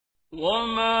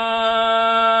وما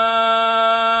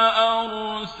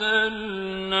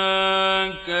أرسلناك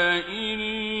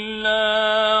إلا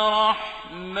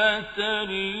رحمة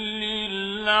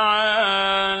للعالمين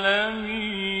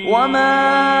وما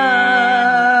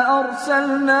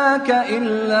أرسلناك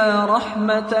إلا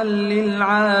رحمة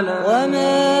للعالمين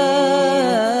وما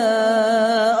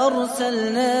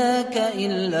أرسلناك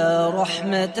إلا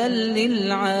رحمة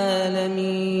للعالمين.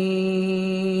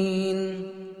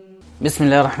 بسم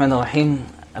الله الرحمن الرحيم.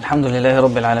 الحمد لله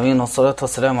رب العالمين، والصلاة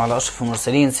والسلام على أشرف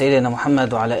المرسلين سيدنا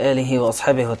محمد وعلى آله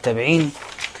وأصحابه والتابعين،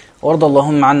 وارض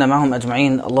اللهم عنا معهم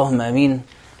أجمعين، اللهم آمين.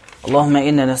 اللهم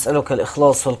إنا نسألك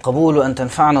الإخلاص والقبول، وأن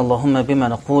تنفعنا اللهم بما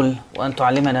نقول، وأن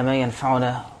تعلمنا ما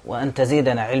ينفعنا، وأن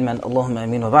تزيدنا علما، اللهم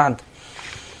آمين. وبعد،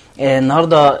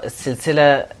 النهاردة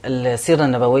السلسلة السيرة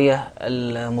النبوية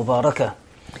المباركة،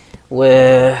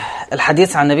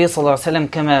 والحديث عن النبي صلى الله عليه وسلم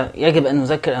كما يجب أن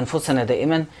نذكر أنفسنا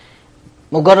دائما،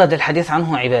 مجرد الحديث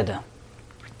عنه عبادة.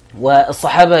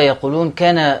 والصحابة يقولون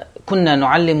كنا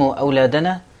نعلم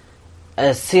أولادنا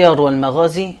السير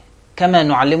والمغازي كما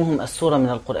نعلمهم السورة من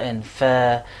القرآن.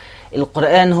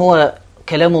 فالقرآن هو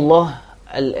كلام الله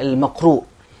المقروء،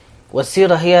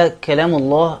 والسيرة هي كلام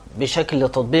الله بشكل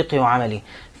تطبيقي وعملي.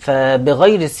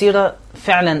 فبغير السيرة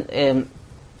فعلا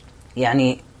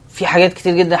يعني في حاجات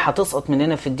كتير جدا هتسقط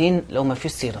مننا في الدين لو ما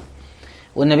فيش سيرة.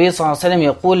 والنبي صلى الله عليه وسلم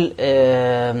يقول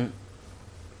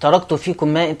تركت فيكم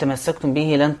ما إن تمسكتم به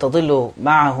لن تضلوا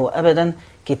معه أبدا،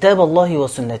 كتاب الله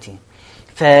وسنتي.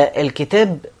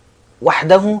 فالكتاب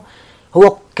وحده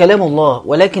هو كلام الله،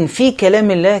 ولكن في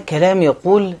كلام الله كلام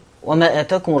يقول وما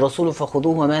آتاكم الرسول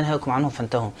فخذوه وما نهاكم عنه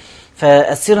فانتهوا.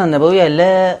 فالسيرة النبوية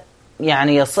لا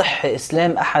يعني يصح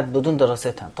إسلام أحد بدون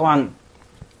دراستها. طبعا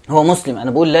هو مسلم،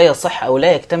 أنا بقول لا يصح أو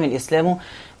لا يكتمل إسلامه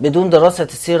بدون دراسة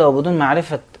السيرة وبدون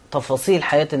معرفة تفاصيل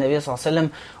حياة النبي صلى الله عليه وسلم،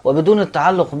 وبدون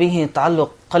التعلق به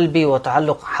تعلق قلبي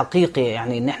وتعلق حقيقي،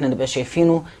 يعني إن احنا نبقى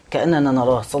شايفينه كأننا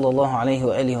نراه صلى الله عليه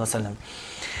وآله وسلم.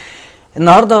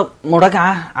 النهاردة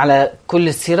مراجعة على كل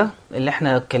السيرة اللي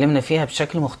احنا اتكلمنا فيها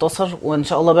بشكل مختصر، وإن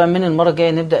شاء الله بقى من المرة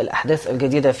الجاية نبدأ الأحداث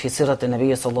الجديدة في سيرة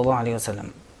النبي صلى الله عليه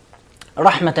وسلم.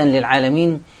 رحمة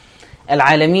للعالمين.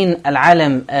 العالمين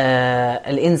العالم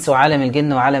الإنس وعالم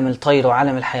الجن وعالم الطير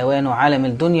وعالم الحيوان وعالم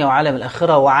الدنيا وعالم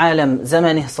الآخرة وعالم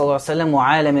زمنه صلى الله عليه وسلم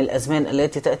وعالم الأزمان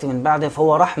التي تأتي من بعده،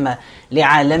 فهو رحمة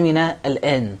لعالمنا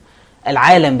الآن.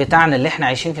 العالم بتاعنا اللي احنا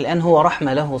عايشين في الآن هو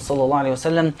رحمة له صلى الله عليه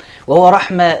وسلم، وهو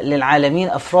رحمة للعالمين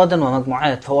أفرادا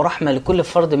ومجموعات، فهو رحمة لكل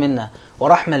فرد منا،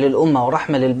 ورحمة للأمة،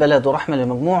 ورحمة للبلد، ورحمة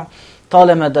للمجموع،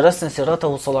 طالما درسنا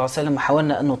سيرته صلى الله عليه وسلم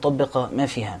وحاولنا أن نطبق ما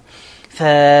فيها.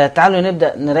 فتعالوا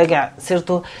نبدأ نراجع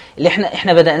سيرته اللي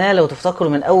احنا بدأناها لو تفتكروا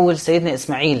من أول سيدنا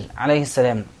إسماعيل عليه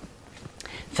السلام.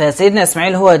 فسيدنا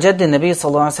إسماعيل هو جد النبي صلى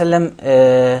الله عليه وسلم،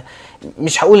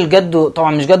 مش هقول جده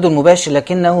طبعا، مش جده المباشر،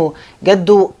 لكنه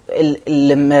جده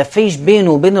اللي ما فيش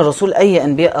بينه وبين الرسول أي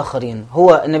أنبياء آخرين.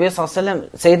 هو النبي صلى الله عليه وسلم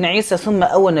سيدنا عيسى، ثم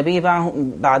أول نبي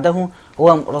بعده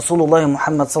هو رسول الله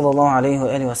محمد صلى الله عليه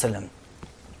وآله وسلم.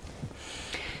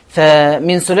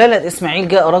 فمن سلالة إسماعيل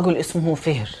جاء رجل اسمه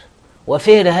فهر،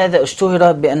 وفهر هذا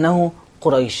اشتهر بأنه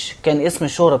قريش، كان اسم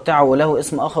الشهرة بتاعه، وله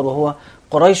اسم آخر وهو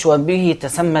قريش، وبه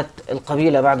تسمت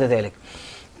القبيلة بعد ذلك.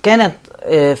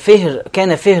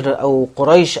 كان فهر أو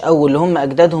قريش أو اللي هم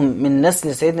أجدادهم من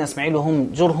نسل سيدنا إسماعيل، وهم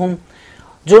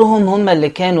جرهم هم اللي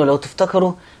كانوا لو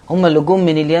تفتكروا هم اللي جم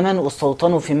من اليمن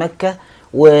واستوطنوا في مكة،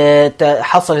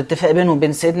 وحصل اتفاق بينهم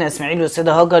بين سيدنا إسماعيل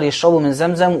والسيدة هاجر يشربوا من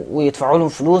زمزم ويدفعوا لهم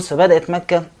فلوس، فبدأت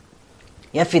مكة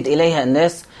يفد إليها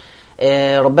الناس.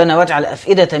 ربنا واجعل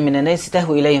أفئدة من الناس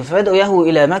تهوي إليهم، فبدأوا يهووا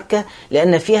إلى مكة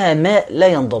لأن فيها ماء لا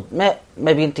ينضب، ماء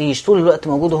ما بينتهيش، طول الوقت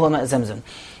موجود وهو ماء زمزم.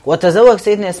 وتزوج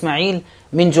سيدنا إسماعيل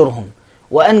من جرهم،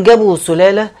 وأنجبوا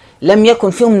سلالة لم يكن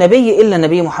فيهم نبي إلا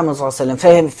نبي محمد صلى الله عليه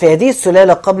وسلم. في هذه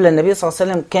السلالة قبل النبي صلى الله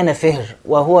عليه وسلم كان فهر،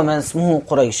 وهو ما اسمه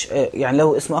قريش، يعني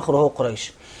له اسم آخر وهو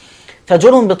قريش.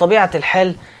 فجرهم بطبيعة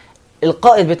الحال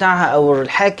القائد بتاعها أو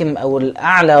الحاكم أو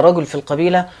الأعلى رجل في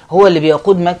القبيلة هو اللي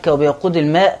بيقود مكة وبيقود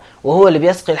الماء، وهو اللي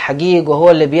بيسقي الحجيج،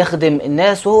 وهو اللي بيخدم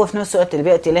الناس، وهو في نفس الوقت اللي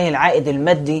بيأتي إليه العائد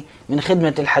المادي من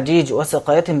خدمة الحجيج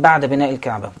وسقايتهم بعد بناء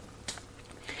الكعبة.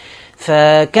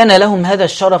 فكان لهم هذا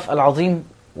الشرف العظيم،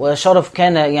 وشرف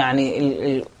كان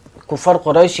يعني كفار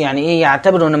قريش يعني ايه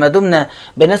يعتبروا ان ما دمنا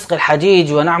بنسقي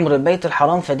الحجيج ونعمر البيت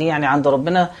الحرام فدي يعني عند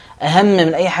ربنا اهم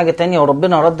من اي حاجة تانية.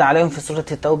 وربنا رد عليهم في سورة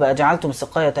التوبة: اجعلتم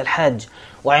سقاية الحاج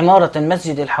وعمارة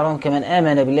المسجد الحرام كمن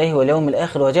آمن بالله واليوم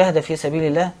الآخر وجاهد في سبيل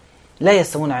الله لا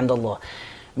يستوون عند الله.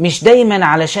 مش دايما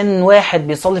علشان واحد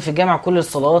بيصلي في الجامع كل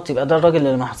الصلوات يبقى ده الراجل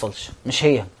اللي ما حصلش، مش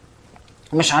هي.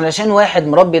 مش علشان واحد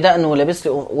مربي دقنه ولابس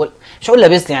لي مش هقول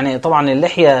لابس لي، يعني طبعا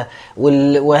اللحيه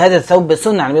وهذا الثوب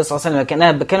سنه عن النبي صلى الله عليه وسلم، لكن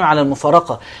انا بتكلم على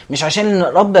المفارقه. مش عشان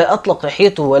رب اطلق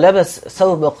لحيته ولبس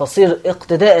ثوب قصير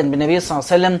اقتداء بالنبي صلى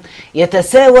الله عليه وسلم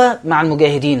يتساوى مع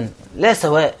المجاهدين، لا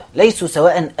سواء، ليسوا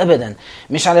سواء ابدا.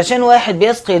 مش علشان واحد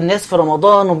بيسقي الناس في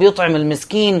رمضان وبيطعم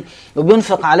المسكين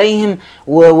وبينفق عليهم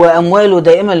وامواله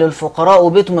دائما للفقراء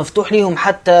وبيته مفتوح ليهم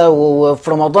حتى،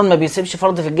 وفي رمضان ما بيسيبش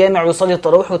فرض في الجامع ويصلي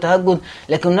التراويح وتهجد،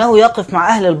 لكنه يقف مع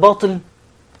اهل الباطل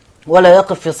ولا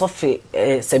يقف في صف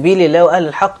سبيل الله واهل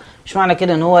الحق، مش معنى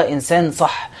كده ان هو انسان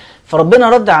صح. فربنا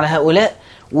رد على هؤلاء،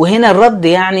 وهنا الرد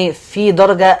يعني في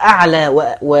درجه اعلى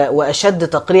واشد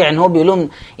تقريع، ان هو بيقول لهم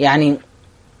يعني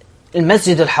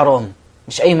المسجد الحرام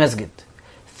مش اي مسجد.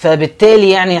 فبالتالي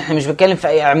يعني احنا مش بنتكلم في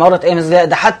اي عماره اي مسجد، لا،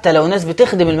 ده حتى لو ناس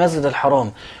بتخدم المسجد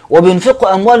الحرام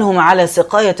وبينفقوا اموالهم على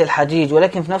سقايه الحجيج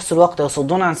ولكن في نفس الوقت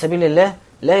يصدون عن سبيل الله،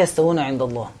 لا يستوون عند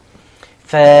الله.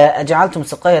 فأجعلتم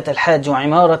سقاية الحاج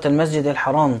وعمارة المسجد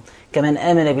الحرام كمن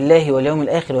آمن بالله واليوم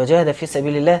الآخر وجاهد في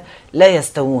سبيل الله لا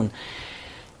يستوون.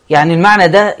 يعني المعنى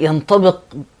ده ينطبق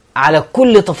على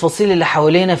كل تفاصيل اللي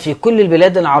حوالينا في كل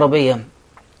البلاد العربية،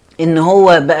 إن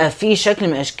هو بقى في شكل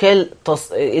من أشكال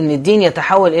إن الدين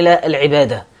يتحول إلى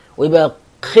العبادة، ويبقى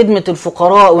خدمة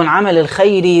الفقراء والعمل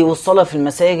الخيري والصلاة في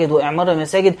المساجد وإعمار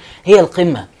المساجد هي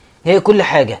القمة، هي كل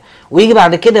حاجة. ويجي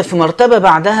بعد كده في مرتبة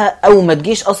بعدها أو ما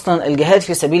تجيش أصلا الجهاد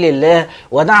في سبيل الله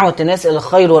ودعوة الناس إلى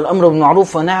الخير والأمر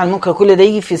بالمعروف والنهي عن المنكر، كل ده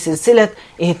يجي في سلسلة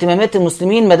اهتمامات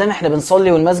المسلمين. ما دام احنا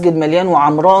بنصلي والمسجد مليان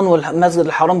وعمران والمسجد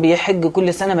الحرام بيحج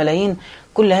كل سنة ملايين،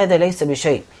 كل هذا ليس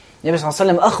بشيء. النبي صلى الله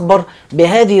عليه وسلم أخبر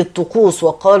بهذه الطقوس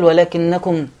وقال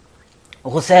ولكنكم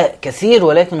غثاء كثير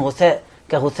ولكن غثاء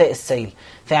كغثاء السيل.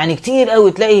 فيعني كتير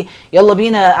قوي تلاقي يلا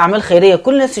بينا اعمال خيريه،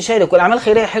 كل الناس تشارك، والاعمال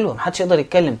الخيريه حلوه محدش يقدر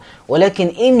يتكلم، ولكن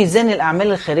ايه ميزان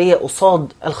الاعمال الخيريه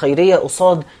قصاد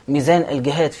قصاد ميزان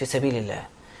الجهاد في سبيل الله؟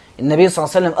 النبي صلى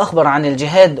الله عليه وسلم اخبر عن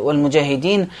الجهاد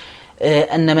والمجاهدين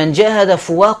ان من جاهد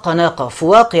فواق ناقه.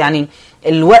 فواق يعني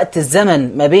الوقت،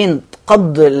 الزمن ما بين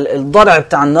قبض الضرع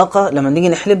بتاع الناقه لما نيجي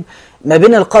نحلب، ما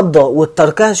بين القبضه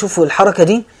والتركها، شوفوا الحركه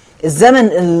دي، الزمن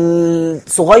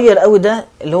الصغير قوي ده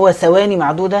اللي هو ثواني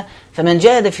معدودة. فمن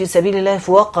جاهد في سبيل الله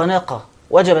فوق ناقة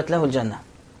وجبت له الجنة.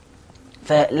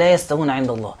 فلا يستوون عند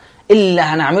الله.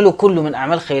 إلا هنعمله كله من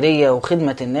أعمال خيرية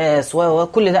وخدمة الناس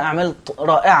وكل ده أعمال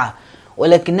رائعة،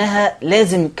 ولكنها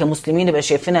لازم كمسلمين نبقى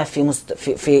شايفينها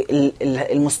في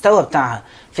المستوى بتاعها،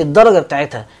 في الدرجة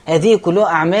بتاعتها. هذه كلها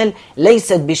أعمال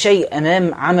ليست بشيء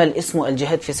أمام عمل اسمه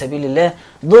الجهاد في سبيل الله،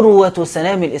 ذروة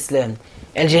سنام الإسلام،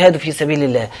 الجهاد في سبيل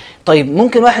الله. طيب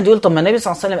ممكن واحد يقول طب ما النبي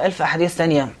صلى الله عليه وسلم قال في أحاديث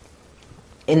ثانية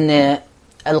إن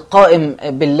القائم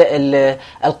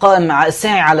مع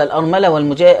الساعي على الأرملة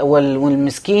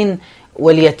والمسكين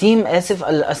واليتيم،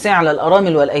 الساعي على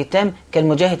الأرامل والأيتام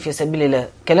كالمجاهد في سبيل الله.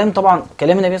 كلام طبعا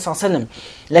كلام النبي صلى الله عليه وسلم،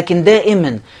 لكن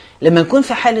دائما لما نكون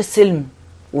في حال السلم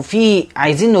وفي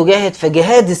عايزين نجاهد،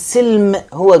 فجهاد السلم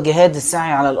هو جهاد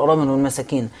السعي على الأرامل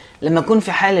والمساكين. لما نكون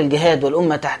في حال الجهاد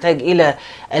والأمة تحتاج إلى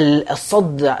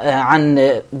الصد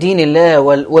عن دين الله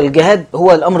والجهاد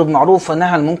هو الأمر بالمعروف والنهي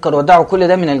عن المنكر والدعوة، كل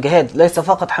ده من الجهاد، ليس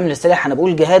فقط حمل السلاح. أنا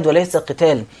بقول جهاد وليس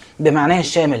قتال بمعناه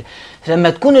الشامل. فلما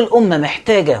تكون الأمة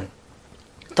محتاجة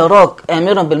تراك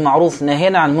آمرا بالمعروف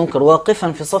ناهيا عن المنكر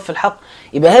واقفا في صف الحق،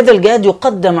 يبقى هذا الجهاد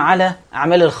يقدم على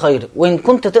أعمال الخير، وإن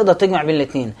كنت تقدر تجمع بين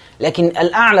الاثنين، لكن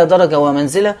الأعلى درجة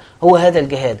ومنزلة هو هذا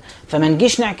الجهاد. فما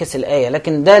نجيش نعكس الآية،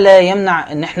 لكن ده لا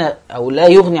يمنع إن احنا أو لا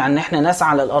يغني عن إن احنا نسعى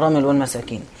على الأرامل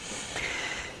والمساكين.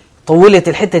 طولت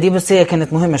الحتة دي بس هي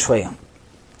كانت مهمة شوية.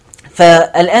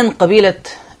 فالآن قبيلة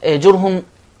جرهم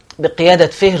بقيادة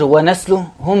فهر ونسله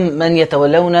هم من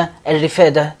يتولون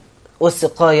الرفادة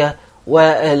والسقاية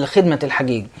والخدمة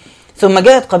الحجيج. ثم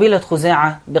جاءت قبيلة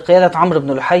خزاعة بقيادة عمرو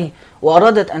بن لحي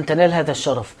وأرادت أن تنال هذا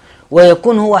الشرف،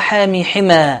 ويكون هو حامي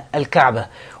حمى الكعبة،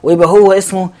 ويبقى هو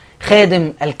اسمه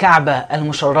خادم الكعبة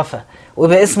المشرفة،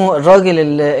 ويبقى اسمه الراجل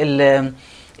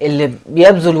اللي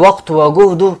بيبذل وقت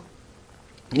وجهده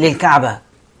للكعبة.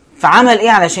 فعمل ايه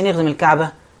علشان يخدم الكعبة؟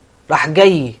 راح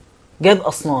جاب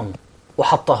أصنام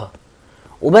وحطها،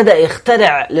 وبدأ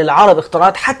يخترع للعرب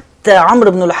اختراعات. حتى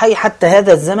عمرو بن لحي حتى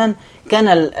هذا الزمن كان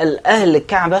أهل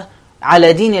الكعبة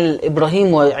على دين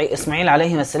إبراهيم وإسماعيل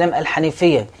عليهما السلام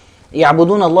الحنيفية،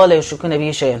 يعبدون الله لا يشركون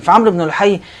به شيئا. فعمرو بن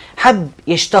لحي حب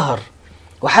يشتهر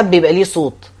وحب يبقى ليه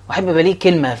صوت وحب يبقى ليه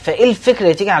كلمة. فإيه الفكرة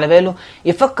اللي تيجي على باله؟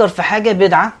 يفكر في حاجة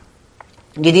بدعة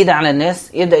جديدة على الناس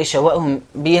يبدأ يشوقهم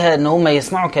بيها ان هم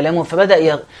يسمعوا كلامه.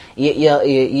 فبدأ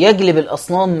يجلب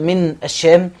الأصنام من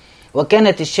الشام،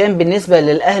 وكانت الشام بالنسبة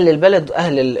للأهل البلد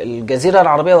أهل الجزيرة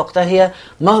العربية وقتها هي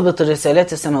مهبط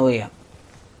الرسالات السماوية.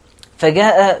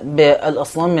 فجاء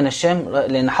بالأصنام من الشام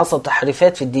لأن حصل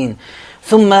تحريفات في الدين،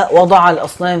 ثم وضع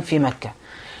الأصنام في مكة،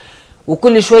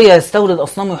 وكل شوية يستورد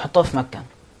أصنام ويحطها في مكة،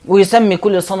 ويسمي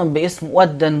كل صنم باسم،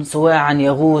 ودا، سواعا،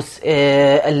 يغوث،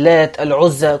 اللات،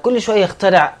 العزى، كل شوية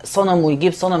يخترع صنم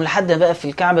ويجيب صنم لحد بقى في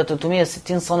الكعبة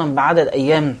 360 صنم بعدد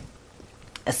أيام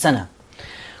السنة،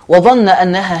 وظن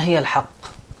أنها هي الحق.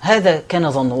 هذا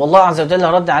كان ظنه، والله عز وجل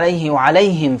رد عليه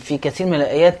وعليهم في كثير من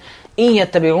الآيات: إن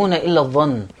يتبعون إلا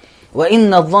الظن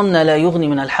وإن الظن لا يغني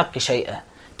من الحق شيئا.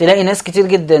 تلاقي ناس كتير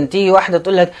جدا تيجي واحدة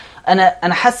تقول لك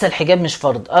أنا حاسة الحجاب مش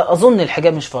فرض، أظن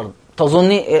الحجاب مش فرض.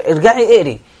 تظني؟ ارجعي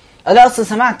اقري. لا أصل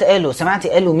سمعتي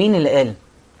قالوا مين اللي قال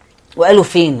وقالوا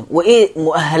فين وإيه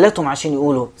مؤهلاتهم عشان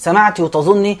يقولوا. سمعتي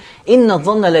وتظني؟ إن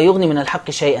الظن لا يغني من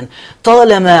الحق شيئا.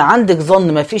 طالما عندك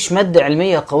ظن ما فيش مادة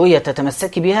علمية قوية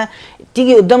تتمسكي بها،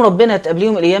 تيجي قدام ربنا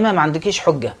تقابليهم القيامة ما عندكيش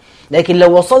حجة. لكن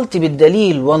لو وصلت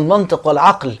بالدليل والمنطق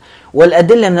والعقل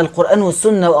والأدلة من القرآن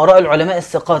والسنة وآراء العلماء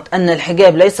الثقات أن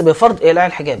الحجاب ليس بفرض، إلعي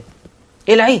الحجاب،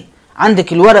 إلعي.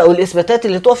 عندك الورق والإثباتات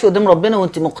اللي توفي قدام ربنا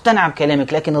وانت مقتنعة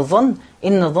بكلامك. لكن الظن،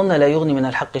 إن الظن لا يغني من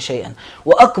الحق شيئا.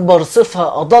 وأكبر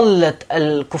صفة أضلت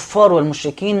الكفار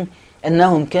والمشركين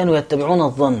أنهم كانوا يتبعون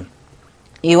الظن.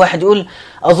 إيه واحد يقول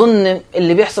أظن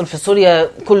اللي بيحصل في سوريا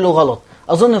كله غلط،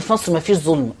 أظن في مصر ما فيش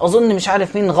ظلم، أظن مش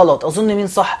عارف مين غلط، أظن مين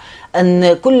صح.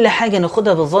 أن كل حاجة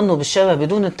ناخدها بالظن وبالشبه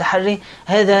بدون التحري،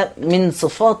 هذا من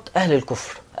صفات أهل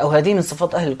الكفر، أو هذه من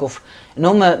صفات أهل الكفر، إن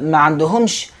هم ما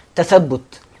عندهمش تثبت.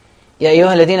 يا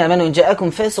أيها الذين آمنوا إن جاءكم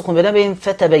فاسق بنبأ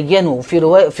فتبينوا،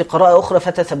 في قراءة أخرى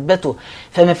فتثبتوا.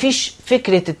 فما فيش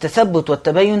فكرة التثبت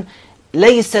والتبين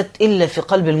ليست إلا في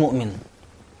قلب المؤمن.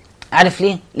 عارف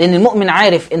ليه؟ لأن المؤمن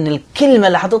عارف إن الكلمة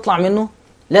اللي هتطلع منه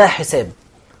لها حساب،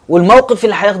 والموقف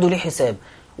اللي هياخده ليه حساب،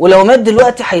 ولو مات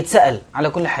دلوقتي هيتسأل على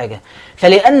كل حاجة.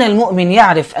 فلأن المؤمن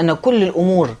يعرف أن كل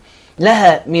الأمور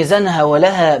لها ميزانها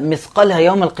ولها مثقلها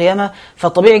يوم القيامة،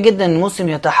 فطبيعي جدا أن المسلم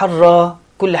يتحرى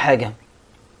كل حاجة.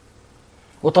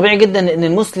 وطبيعي جدا أن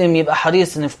المسلم يبقى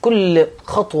حريص أن في كل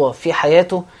خطوة في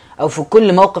حياته أو في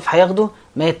كل موقف هياخده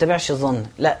ما يتبعش الظن،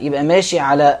 لا، يبقى ماشي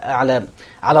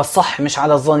على الصح مش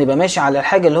على الظن، يبقى ماشي على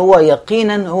الحاجة اللي هو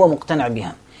يقينا هو مقتنع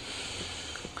بها.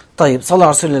 طيب، صلى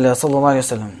على رسول الله صلى الله عليه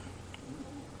وسلم.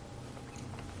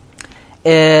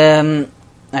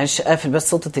 معلش قافل بس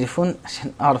صوت التليفون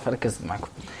عشان أعرف أركز معكم.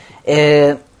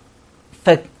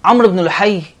 فعمرو بن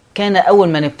لحي كان أول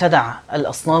من ابتدع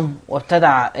الأصنام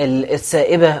وابتدع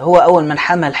السائبة، هو أول من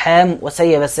حمى الحام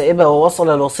وسيب السائبة ووصل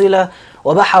الوصيلة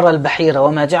وبحر البحيرة،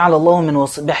 وما جعل الله من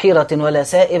بحيرة ولا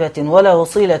سائبة ولا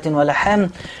وصيلة ولا حام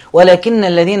ولكن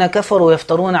الذين كفروا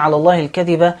يفترون على الله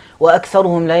الكذب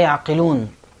وأكثرهم لا يعقلون.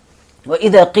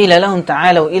 وإذا قيل لهم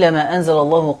تعالوا إلى ما أنزل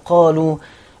الله قالوا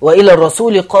وإلى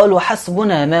الرسول قالوا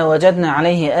حسبنا ما وجدنا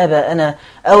عليه آباءنا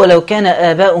أولو كان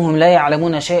آباؤهم لا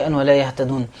يعلمون شيئا ولا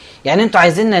يهتدون. يعني أنتوا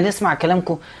عايزيننا نسمع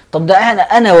كلامكم؟ طب ده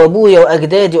أنا وأبويا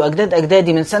وأجدادي وأجداد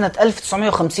أجدادي من سنة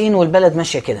 1950 والبلد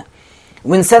ماشية كده،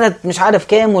 ومن سنة مش عارف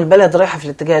كام والبلد رايحة في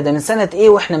الاتجاه ده، من سنة إيه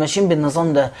وإحنا ماشيين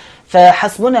بالنظام ده.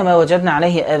 فحسبنا ما وجدنا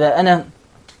عليه آباءنا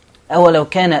أولو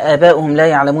كان آباؤهم لا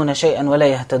يعلمون شيئا ولا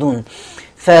يهتدون.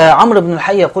 فعمرو بن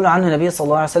لحي يقول عنه النبي صلى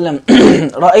الله عليه وسلم: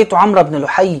 رأيت عمرو بن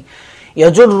لحي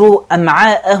يجر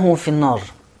أمعاءه في النار،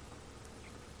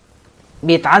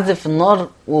 بيتعذب في النار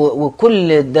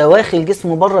وكل دواخل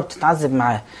جسمه بره بتتعذب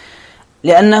معاه،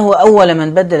 لأنه أول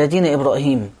من بدل دين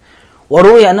إبراهيم.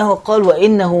 وروي أنه قال: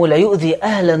 وإنه ليؤذي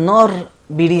أهل النار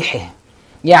بريحه،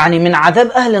 يعني من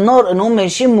عذاب أهل النار أن هم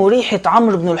يشموا ريحة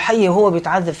عمرو بن لحي وهو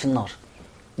بيتعذب في النار،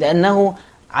 لأنه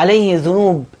عليه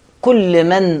ذنوب كل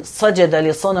من سجد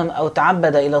لصنم أو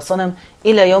تعبد إلى صنم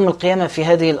إلى يوم القيامة في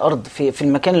هذه الأرض، في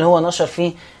المكان اللي هو نشر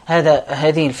فيه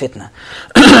هذه الفتنة.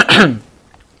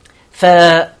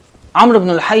 فعمرو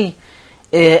بن لحي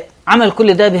عمل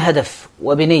كل ده بهدف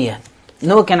وبنية،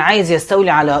 إنه كان عايز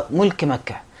يستولي على ملك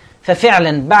مكة.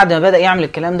 ففعلا بعد ما بدأ يعمل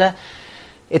الكلام ده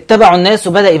اتبعوا الناس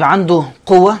وبدأ يبقى عنده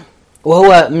قوة،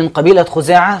 وهو من قبيلة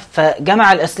خزاعة،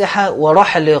 فجمع الأسلحة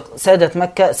وراح لسادة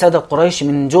مكة، سادة قريش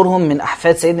من جرهم من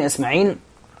أحفاد سيدنا إسماعيل،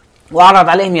 وعرض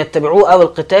عليهم يتبعوه أو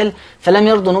القتال، فلم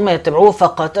يرضوا أنهم يتبعوه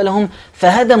فقاتلهم،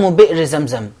 فهدموا بئر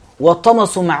زمزم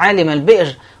وطمسوا معالم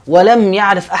البئر، ولم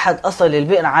يعرف أحد أثر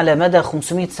للبئر على مدى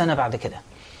 500 سنة بعد كده.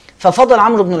 ففضل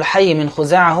عمرو بن لحي من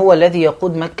خزاعة هو الذي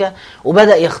يقود مكة،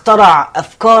 وبدأ يخترع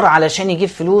أفكار علشان يجيب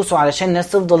فلوس وعلشان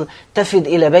الناس تفضل تفد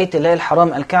إلى بيت الله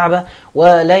الحرام الكعبة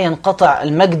ولا ينقطع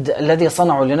المجد الذي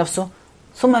صنعه لنفسه.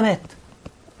 ثم مات،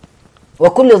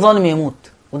 وكل ظالم يموت.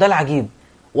 وده العجيب،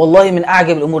 والله من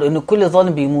أعجب الأمور إن كل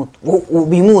ظالم بيموت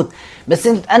وبيموت، بس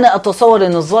أنا أتصور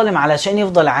إن الظالم علشان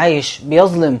يفضل عايش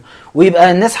بيظلم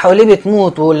ويبقى الناس حواليه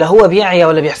بتموت، ولا هو بيعيا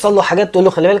ولا بيحصل له حاجات تقول له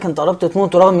خلي بالك أنت قربت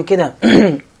تموت، ورغم من كده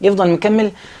يفضل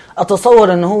مكمل.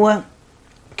 أتصور إن هو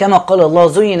كما قال الله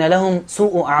زين لهم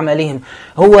سوء أعمالهم،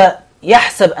 هو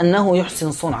يحسب أنه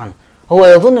يحسن صنعا، هو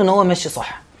يظن أنه هو ماشي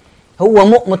صح،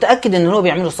 هو متأكد أنه هو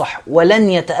بيعمله صح، ولن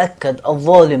يتأكد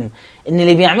الظالم أن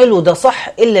اللي بيعمله ده صح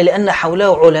إلا لأن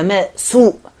حوله علماء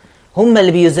سوء هم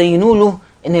اللي بيزينوا له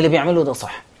أن اللي بيعمله ده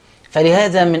صح.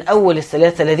 فلهذا من أول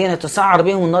الثلاثة الذين تسعر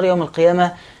بهم النار يوم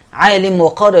القيامة عالم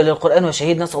وقارئ للقرآن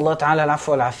وشهيد، نسأل الله تعالى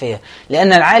العفو والعافية،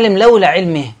 لأن العالم لولا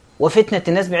علمه وفتنة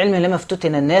الناس بعلمه لما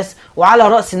افتتن الناس، وعلى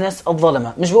رأس الناس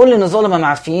الظلمة. مش بقول ان الظلمة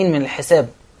معفيين من الحساب،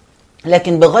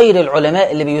 لكن بغير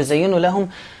العلماء اللي بيزينوا لهم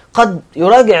قد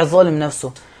يراجع الظالم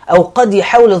نفسه، او قد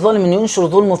يحاول الظالم ان ينشر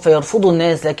ظلمه فيرفضه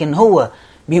الناس، لكن هو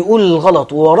بيقول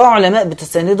الغلط ووراه علماء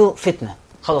بتستنده، فتنة.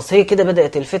 خلاص هي كده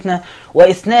بدأت الفتنة.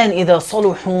 واثنان إذا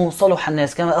صلحوا صلح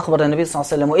الناس، كما أخبر النبي صلى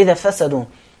الله عليه وسلم، وإذا فسدوا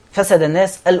فسد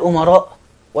الناس، الأمراء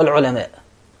والعلماء.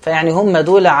 فيعني هم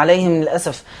دول عليهم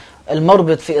للأسف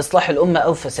المربط في إصلاح الأمة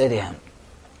أو فسادها.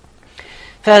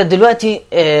 فدلوقتي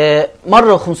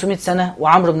مر 500 سنة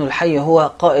وعمرو بن الحي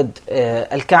هو قائد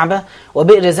الكعبة،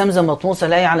 وبئر زمزم مطموسة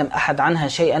لا يعلم أحد عنها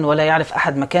شيئا ولا يعرف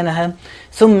أحد مكانها.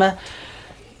 ثم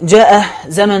جاء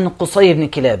زمن قصي بن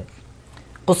كلاب.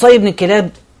 قصي بن كلاب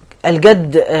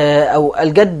الجد أو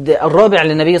الجد الرابع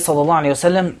للنبي صلى الله عليه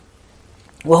وسلم،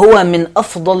 وهو من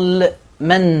أفضل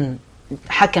من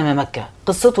حكم مكة.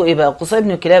 قصته إيه بقى؟ قصي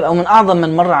بن كلاب أو من أعظم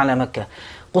من مر على مكة.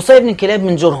 قصي بن كلاب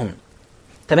من جرهم،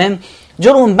 تمام؟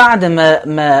 جرهم بعد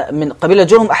ما من قبيلة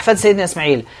جرهم أحفاد سيدنا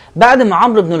إسماعيل، بعد ما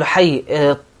عمرو بن لحي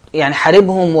يعني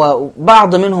حاربهم،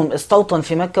 وبعض منهم استوطن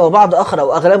في مكة، وبعض آخر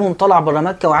أو أغلبهم طلع برا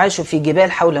مكة وعاشوا في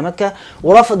جبال حول مكة،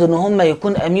 ورفض أن هم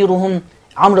يكون أميرهم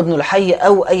عمرو بن لحي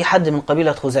أو أي حد من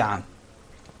قبيلة خزاعة.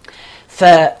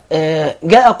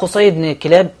 فجاء قصي بن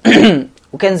كلاب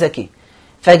وكان ذكي،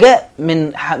 فجاء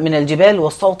من الجبال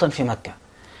واستوطن في مكة،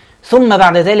 ثم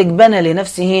بعد ذلك بنى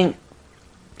لنفسه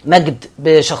مجد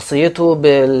بشخصيته،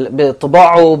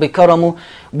 بطباعه، بكرمه،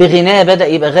 بغناه، بدأ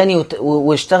يبقى غني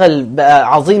واشتغل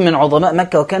بقى عظيم من عظماء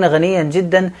مكة وكان غنيا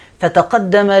جدا.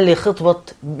 فتقدم لخطبة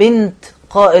بنت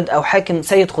قائد أو حاكم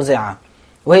سيد خزاعة،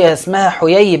 وهي اسمها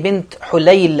حيي بنت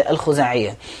حليل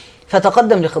الخزاعية.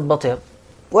 فتقدم لخطبتها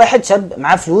واحد شاب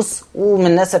معاه فلوس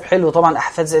ومن نسب حلو، طبعا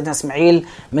أحفاد سيدنا إسماعيل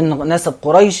من نسب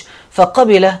قريش،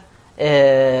 فقبل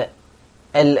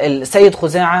السيد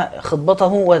خزاعة خطبته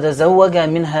وتزوج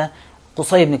منها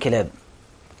قصي بن كلاب.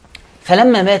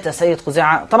 فلما مات سيد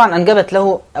خزاعة، طبعا أنجبت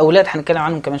له أولاد هنتكلم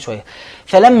عنهم كمان شوية،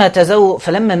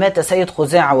 فلما مات سيد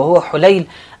خزاعة وهو حليل،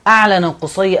 أعلن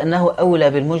قصي أنه أولى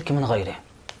بالملك من غيره.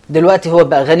 دلوقتي هو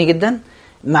بقى غني جدا،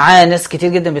 معاه ناس كتير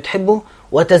جدا بتحبه،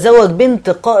 وتزوج بنت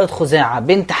قائد خزاعة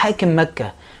بنت حاكم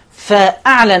مكة،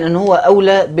 فأعلن أنه هو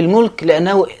أولى بالملك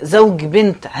لأنه زوج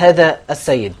بنت هذا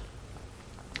السيد.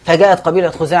 فجاءت قبيلة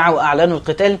خزاعة وأعلنوا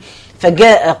القتال،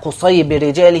 فجاء قصي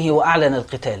برجاله وأعلن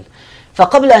القتال.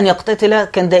 فقبل أن يقتتل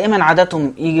كان دائما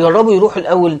عادتهم يجربوا يروحوا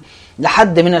الأول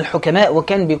لحد من الحكماء،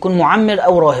 وكان بيكون معمر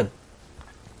أو راهب،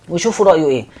 ويشوفوا رأيه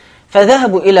إيه.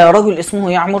 فذهبوا إلى رجل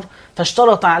اسمه يعمر،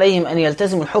 فاشترط عليهم أن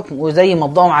يلتزموا الحكم، وزي ما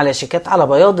مضاهم على شيكات على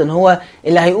بياض إن هو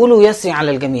اللي هيقوله يسري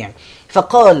على الجميع.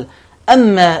 فقال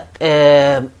أما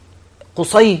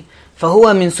قصي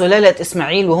فهو من سلالة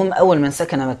إسماعيل وهم أول من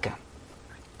سكن مكة،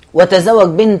 وتزوج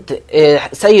بنت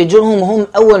سيد جرهم وهم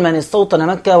أول من استوطن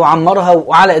مكة وعمرها،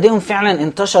 وعلى أيديهم فعلا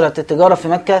انتشرت التجارة في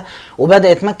مكة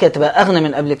وبدأت مكة تبقى أغنى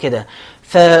من قبل كده.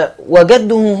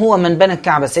 وجده هو من بنى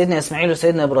الكعبة، سيدنا إسماعيل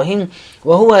وسيدنا إبراهيم،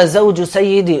 وهو زوج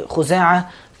سيد خزاعة،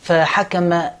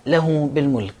 فحكم له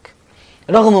بالملك.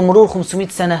 رغم مرور 500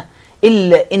 سنة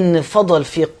إلا إن فضل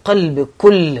في قلب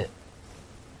كل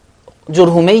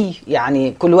جرهمي،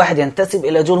 يعني كل واحد ينتسب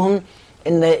إلى جرهم،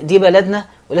 إن دي بلدنا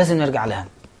ولازم نرجع لها.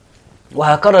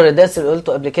 وهكرر الدرس اللي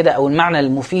قلته قبل كده، أو المعنى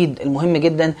المفيد المهم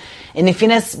جدا، إن في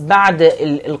ناس بعد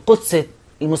القدس،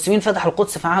 المسلمين فتحوا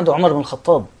القدس في عهد عمر بن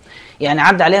الخطاب، يعني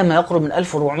عدى عليها ما يقرب من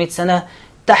 1400 سنة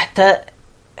تحت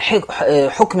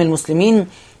حكم المسلمين،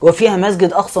 وفيها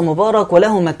مسجد أقصى مبارك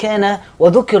وله مكانة،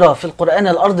 وذكر في القرآن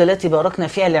الأرض التي باركنا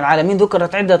فيها للعالمين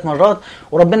ذكرت عدة مرات،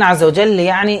 وربنا عز وجل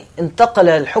يعني انتقل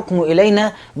الحكم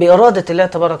إلينا بإرادة الله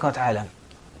تبارك وتعالى.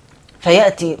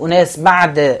 فيأتي أناس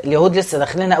بعد اليهود لسه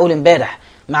داخلين أول امبارح،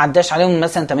 ما عداش عليهم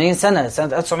مثلا 80 سنة،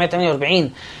 سنة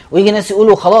 1948، ويجي ناس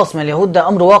يقولوا خلاص ما اليهود ده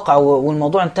أمر واقع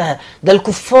والموضوع انتهى. ده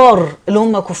الكفار اللي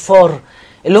هم كفار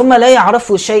اللي هم لا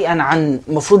يعرفوا شيئا عن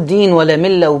مفروض دين ولا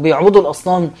ملة وبيعبدوا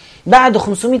الأصنام، بعد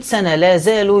 500 سنة لا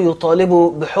زالوا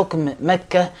يطالبوا بحكم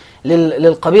مكة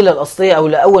للقبيلة الأصلية أو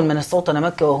لأول من استوطن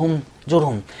مكة وهم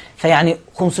جرهم. فيعني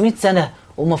 500 سنة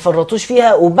وما فرطوش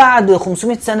فيها، وبعد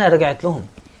 500 سنة رجعت لهم.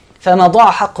 فما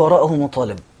ضاع حق وراءه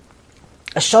مطالب.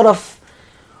 الشرف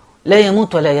لا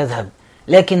يموت ولا يذهب،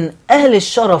 لكن أهل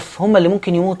الشرف هم اللي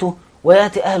ممكن يموتوا،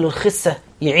 ويأتي أهل الخسة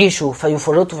يعيشوا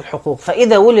فيفرطوا في الحقوق.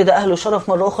 فإذا ولد أهل الشرف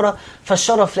مرة أخرى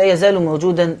فالشرف لا يزال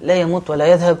موجودا لا يموت ولا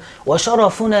يذهب.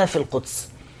 وشرفنا في القدس.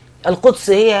 القدس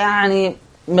هي يعني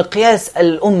مقياس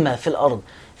الأمة في الأرض،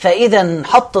 فإذا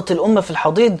انحطت الأمة في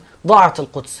الحضيض ضاعت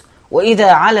القدس،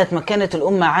 وإذا علت مكانة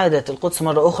الأمة عادت القدس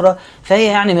مرة أخرى. فهي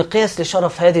يعني مقياس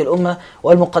لشرف هذه الأمة،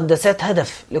 والمقدسات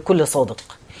هدف لكل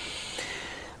صادق.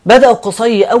 بدأ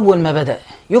قصي أول ما بدأ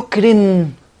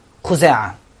يكرم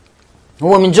خزاعة،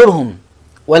 هو من جرهم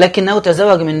ولكنه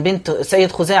تزوج من بنت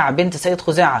سيد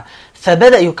خزاعة،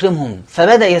 فبدأ يكرمهم،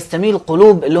 فبدأ يستميل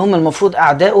قلوب اللي هم المفروض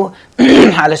أعدائه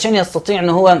علشان يستطيع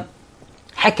أنه هو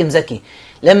حاكم ذكي.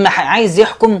 لما عايز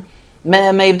يحكم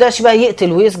ما يبدأش بقى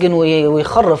يقتل ويسجن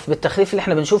ويخرف بالتخريف اللي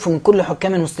احنا بنشوفه من كل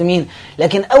حكام المسلمين،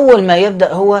 لكن أول ما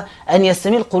يبدأ هو أن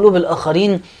يستميل قلوب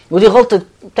الآخرين. ودي غلطة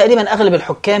تقريبا أغلب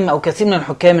الحكام أو كثير من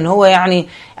الحكام، إن هو يعني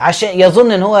عشان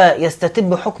يظن إن هو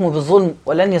يستتب حكمه بالظلم،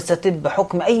 ولن يستتب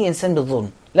حكم أي إنسان بالظلم،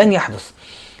 لن يحدث.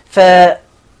 فأحسن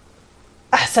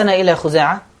إلى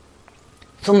خزاعة،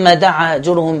 ثم دعا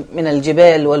جرهم من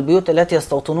الجبال والبيوت التي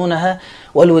يستوطنونها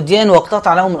والوديان،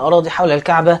 واقتطع لهم الأراضي حول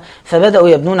الكعبة، فبدأوا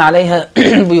يبنون عليها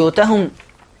بيوتهم،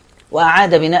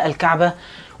 وأعاد بناء الكعبة.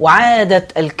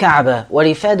 وعادت الكعبة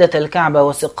ورفادة الكعبة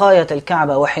وسقاية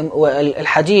الكعبة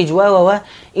والحجيج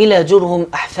إلى جرهم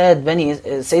أحفاد بني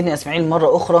سيدنا إسماعيل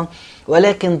مرة أخرى،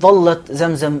 ولكن ظلت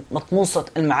زمزم مطموسة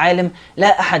المعالم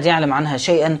لا أحد يعلم عنها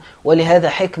شيئا، ولهذا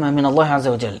حكمة من الله عز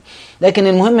وجل. لكن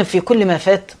المهم في كل ما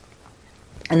فات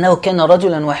أنه كان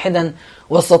رجلا واحدا،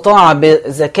 واستطاع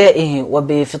بذكائه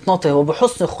وبفطنته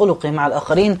وبحسن خلقه مع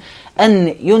الآخرين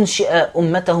أن ينشئ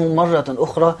أمته مرة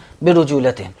أخرى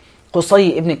برجولته.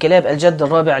 قصي ابن كلاب الجد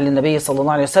الرابع للنبي صلى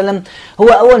الله عليه وسلم هو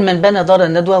أول من بنى دار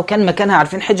الندوة، وكان مكانها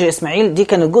عارفين حجر إسماعيل، دي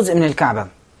كانت جزء من الكعبة.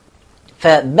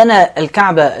 فبنى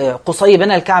الكعبة، قصي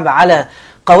بنى الكعبة على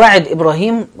قواعد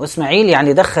إبراهيم وإسماعيل،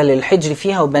 يعني دخل الحجر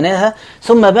فيها وبناها،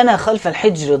 ثم بنى خلف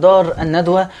الحجر دار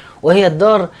الندوة، وهي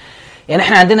الدار يعني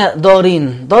احنا عندنا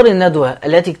دارين: دار الندوة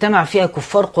التي اجتمع فيها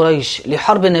كفار قريش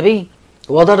لحرب النبي،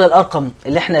 ودار الأرقم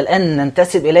اللي احنا الآن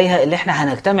ننتسب إليها، اللي احنا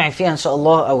هنجتمع فيها إن شاء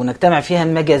الله، أو نجتمع فيها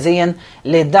مجازيا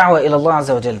للدعوة إلى الله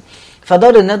عز وجل.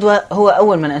 فدار الندوة هو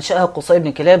أول من أنشأها قصي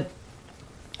بن كلاب،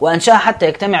 وأنشأها حتى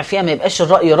يجتمع فيها، ما يبقاش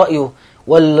الرأي رأيه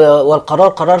والقرار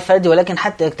قرار فردي، ولكن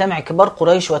حتى يجتمع كبار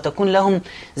قريش وتكون لهم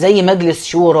زي مجلس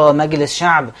شورى، مجلس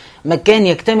شعب، مكان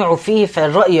يجتمعوا فيه،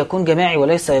 فالرأي يكون جماعي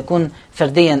وليس يكون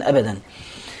فرديا أبدا،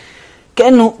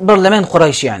 كأنه برلمان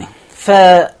قريش يعني.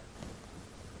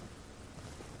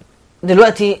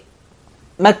 دلوقتي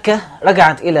مكة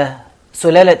رجعت إلى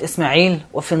سلالة إسماعيل،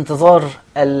 وفي انتظار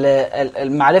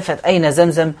المعرفة أين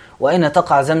زمزم وأين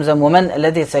تقع زمزم ومن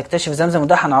الذي سيكتشف زمزم،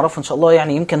 وده هنعرفه إن شاء الله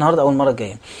يعني يمكن النهاردة أو المرة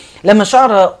الجاية. لما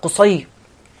شعر قصي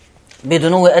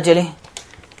بدنو أجله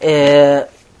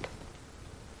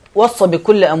وصى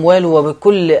بكل أمواله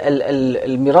وبكل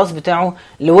الميراث بتاعه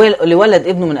لولد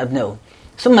ابنه من أبنائه،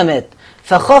 ثم مات.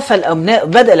 فخاف الأبناء،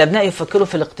 بدأ الأبناء يفكروا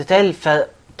في الاقتتال،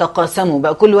 فتقاسموا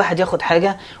بقى كل واحد ياخد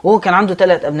حاجة. وهو كان عنده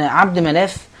 3 أبناء: عبد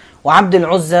مناف وعبد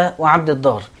العزة وعبد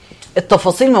الدار.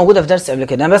 التفاصيل موجودة في درس قبل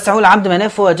كده، أنا بس هقول عبد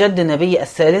مناف هو جد النبي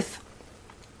الثالث،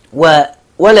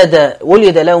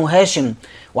 ولد له هاشم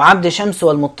وعبد شمس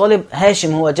والمطلب.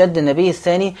 هاشم هو جد النبي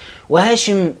الثاني،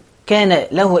 وهاشم كان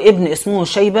له ابن اسمه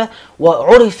شيبة،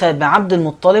 وعرف بعبد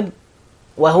المطلب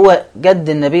وهو جد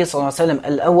النبي صلى الله عليه وسلم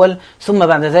الأول. ثم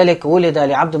بعد ذلك ولد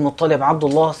لعبد المطلب عبد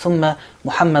الله، ثم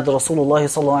محمد رسول الله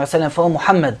صلى الله عليه وسلم، فهو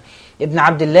محمد ابن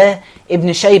عبد الله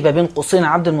ابن شيبة بن قصين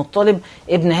عبد المطلب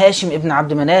ابن هاشم ابن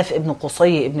عبد مناف ابن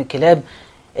قصي ابن كلاب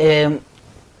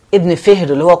ابن فهر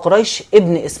اللي هو قريش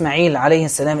ابن إسماعيل عليه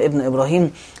السلام ابن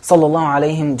إبراهيم صلى الله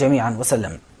عليهم جميعا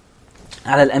وسلم،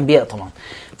 على الأنبياء طبعا.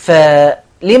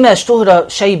 فلما اشتهر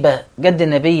شيبة جد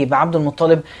النبي بعبد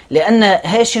المطلب؟ لأن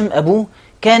هاشم أبوه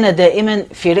كان دائما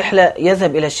في رحلة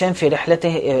يذهب إلى الشام، في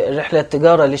رحلة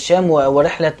تجارة للشام،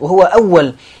 وهو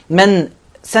أول من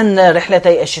سن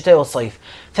رحلتي الشتاء والصيف،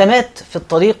 فمات في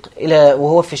الطريق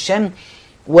وهو في الشام،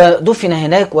 ودفن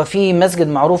هناك. وفي مسجد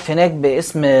معروف هناك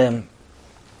باسم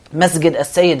مسجد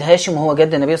السيد هاشم، وهو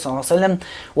جد النبي صلى الله عليه وسلم،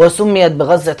 وسميت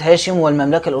بغزة هاشم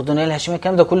والمملكة الأردنية الهاشمية.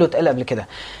 الكلام ده كله اتقال قبل كده.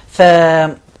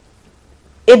 فابنه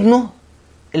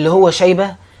اللي هو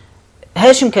شيبة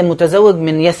هاشم كان متزوج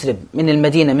من يثرب، من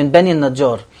المدينة، من بني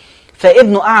النجار،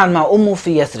 فابنه قعد مع أمه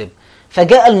في يثرب.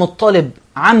 فجاء المطلب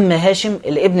عم هاشم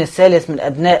الابن الثالث من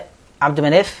أبناء عبد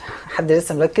مناف، حد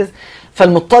لسه مركز؟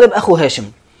 فالمطلب أخو هاشم،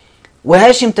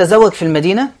 وهاشم تزوج في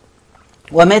المدينة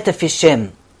ومات في الشام،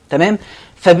 تمام؟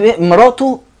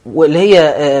 فمراته واللي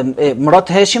هي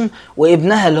مرات هاشم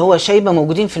وابنها اللي هو شيبة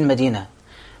موجودين في المدينة.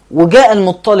 وجاء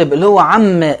المطلب اللي هو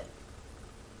عم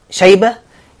شيبة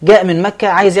جاء من مكة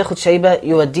عايز ياخد شيبة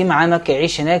يوديه معاه مكة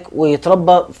يعيش هناك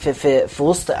ويتربى في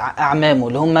وسط أعمامه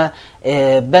اللي هم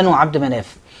بنو عبد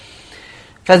مناف.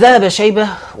 فذهب شيبة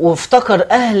وافتكر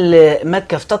أهل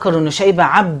مكة افتكروا أن شيبة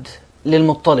عبد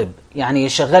للمطلب، يعني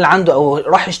شغال عنده أو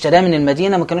راح اشتراه من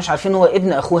المدينة، ما كانوش عارفين هو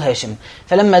ابن أخوه هاشم.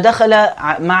 فلما دخل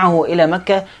معه إلى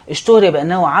مكة اشتهر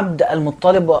بأنه عبد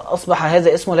المطلب وأصبح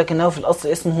هذا اسمه، لكنه في الأصل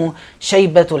اسمه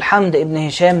شيبة الحمد ابن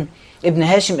هشام ابن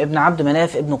هاشم ابن عبد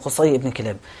مناف ابن قصي ابن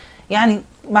كلاب. يعني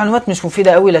معلومات مش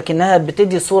مفيدة قوي لكنها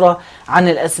بتدي صورة عن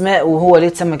الأسماء وهو ليه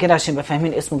تسمى كده عشان يبقى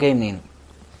فاهمين اسمه جاي منين.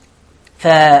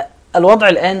 فالوضع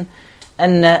الآن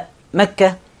أن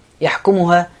مكة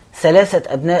يحكمها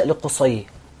 3 أبناء لقصي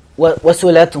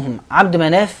وسلاتهم عبد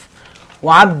مناف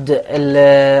وعبد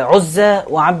العزة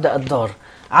وعبد الدار.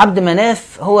 عبد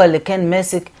مناف هو اللي كان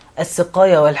ماسك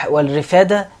السقاية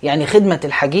والرفادة يعني خدمة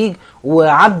الحجيج،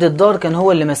 وعبد الدار كان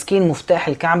هو اللي ماسكين مفتاح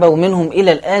الكعبة، ومنهم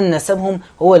إلى الآن نسبهم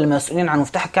هو اللي مسؤولين عن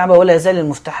مفتاح الكعبة، ولا يزال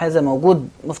المفتاح هذا موجود،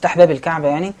 مفتاح باب الكعبة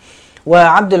يعني.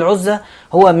 وعبد العزة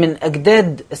هو من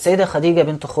أجداد السيدة خديجة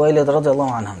بنت خويلد رضي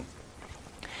الله عنها.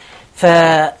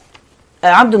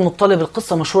 فعبد المطلب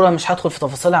القصة مشهورة مش هدخل في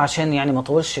تفاصيلها عشان يعني ما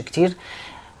طولش كتير.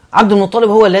 عبد المطلب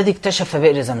هو الذي اكتشف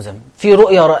بئر زمزم، في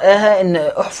رؤيا رآها ان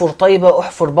احفر طيبة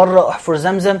احفر بره احفر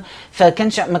زمزم،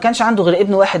 ما كانش عنده غير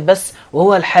ابن واحد بس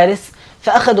وهو الحارث،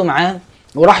 فاخده معاه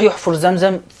وراح يحفر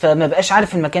زمزم، فما بقاش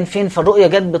عارف المكان فين. فالرؤيا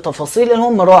جت بتفاصيل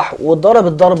المهم راح واتضرب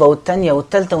الضربة والتانية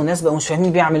والتالتة والناس بقوا مش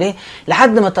فاهمين بيعمل ايه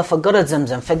لحد ما تفجرت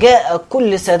زمزم. فجاء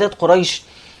كل سادات قريش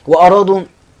وارادوا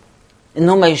ان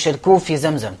هم يشاركوه في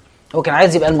زمزم. هو كان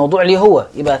عايز يبقى الموضوع ليه هو،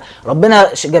 يبقى ربنا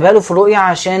جابها له في الرؤيا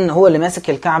عشان هو اللي ماسك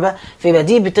الكعبة، فيبقى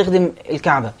دي بتخدم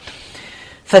الكعبة.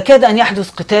 فكاد أن يحدث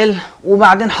قتال،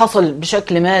 وبعدين حصل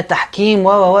بشكل ما تحكيم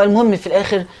والمهم في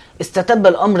الآخر استتب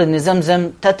الأمر أن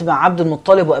زمزم تتبع عبد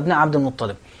المطلب وأبناء عبد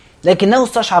المطلب. لكنه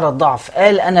استشعر الضعف،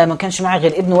 قال أنا ما كانش معي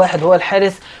غير ابن واحد هو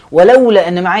الحارث، ولولا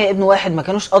أن معي ابن واحد ما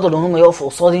كانوش قدروا أنهم يقفوا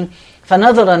قصادي.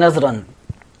 فنذر نذرا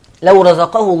لو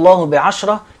رزقه الله ب10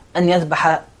 أن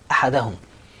يذبح أحدهم،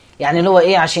 يعني اللي هو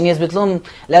ايه عشان يثبت لهم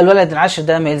لا الولد العاشر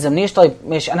ده ما يلزمنيش، طيب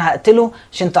ماشي انا هقتله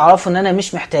عشان تعرفوا ان انا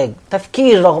مش محتاج.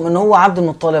 تفكير رغم ان هو عبد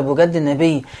المطلب وجد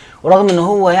النبي، ورغم ان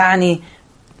هو يعني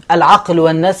العقل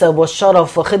والنسب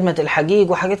والشرف وخدمة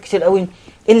الحجيج وحاجات كتير قوي،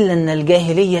 الا ان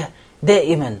الجاهلية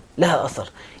دائما لها اثر.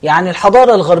 يعني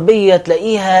الحضارة الغربية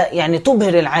تلاقيها يعني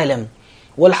تبهر العالم،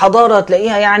 والحضارة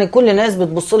تلاقيها يعني كل الناس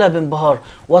بتبص لها بانبهار،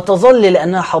 وتظل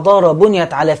لأنها حضارة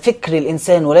بنيت على فكر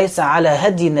الإنسان وليس على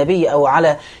هدي النبي أو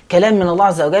على كلام من الله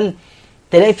عز وجل.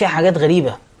 تلاقي فيها حاجات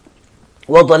غريبة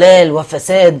وضلال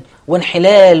وفساد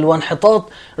وانحلال وانحطاط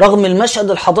رغم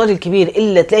المشهد الحضاري الكبير،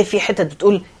 إلا تلاقي فيه حتة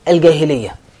بتقول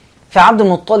الجاهلية. فعبد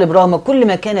المطلب رغم كل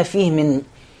ما كان فيه من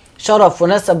شرف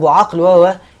ونسب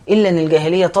وعقل إلا أن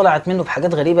الجاهلية طلعت منه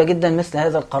بحاجات غريبة جدا، مثل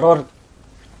هذا القرار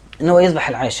أنه يذبح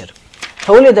العاشر.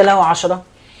 فولد له 10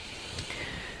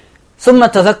 ثم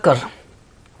تذكر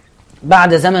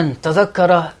بعد زمن،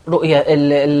 تذكر رؤيا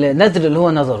النذر اللي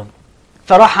هو نذره،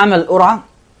 فراح عمل قرعة،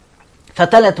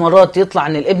 ف3 مرات يطلع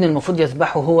ان الابن المفروض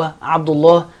يذبحه هو عبد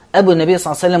الله ابو النبي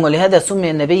صلى الله عليه وسلم، ولهذا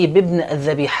سمي النبي بابن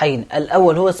الذبيحين،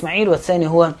 الاول هو اسماعيل والثاني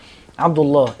هو عبد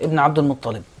الله ابن عبد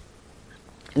المطلب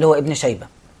اللي هو ابن شيبة.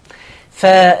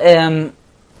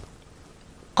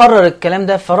 قرر الكلام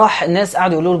ده، فراح الناس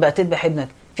قعدوا يقولوا له بقى تذبح ابنك،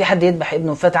 في حد يذبح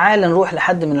ابنه؟ فتعال نروح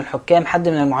لحد من الحكام، حد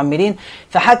من المعمرين،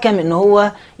 فحكم ان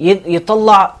هو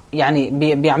يطلع يعني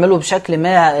بيعملوا بشكل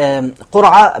ما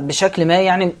قرعة بشكل ما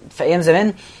يعني في ايام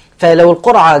زمان، فلو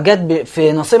القرعة جت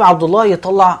في نصيب عبد الله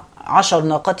يطلع 10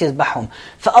 ناقات يذبحهم.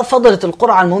 ففضلت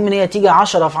القرعة المهم ان هي تيجي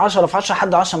 10 في 10 في 10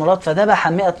 حد 10 مرات، فذبح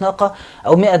 100 ناقة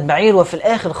او 100 بعير، وفي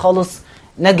الاخر خالص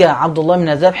نجا عبد الله من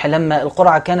الذبح لما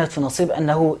القرعة كانت في نصيب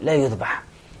انه لا يذبح.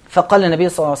 فقال النبي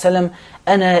صلى الله عليه وسلم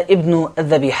أنا ابن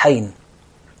الذبيحين.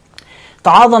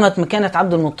 تعاظمت مكانة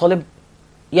عبد المطلب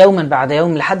يوما بعد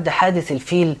يوم لحد حادث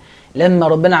الفيل لما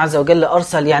ربنا عز وجل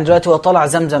أرسل، يعني دلوقتي هو طلع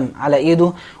زمزم على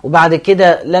إيده، وبعد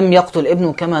كده لم يقتل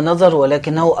ابنه كما نذر،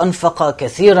 ولكنه أنفق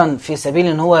كثيرا في سبيل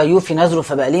أن هو يوفي نذره،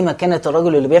 فبقى ليه مكانة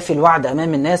الرجل اللي بيفي الوعد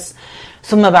أمام الناس.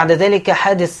 ثم بعد ذلك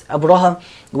حادث أبرهة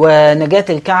ونجاة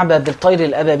الكعبة بالطير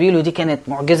الأبابيل، ودي كانت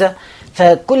معجزة.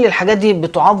 فكل الحاجات دي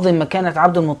بتعظم مكانة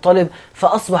عبد المطلب،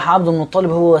 فأصبح عبد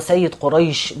المطلب هو سيد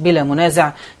قريش بلا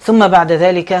منازع. ثم بعد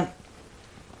ذلك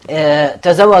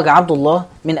تزوج عبد الله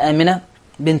من آمنة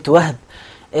بنت وهب،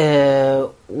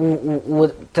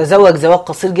 وتزوج زواج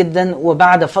قصير جدا،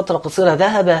 وبعد فترة قصيرة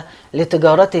ذهب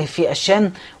لتجارته في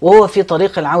الشام، وهو في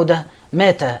طريق العودة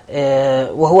مات،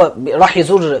 وهو راح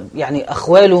يزور يعني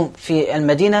أخواله في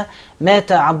المدينة.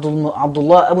 مات عبد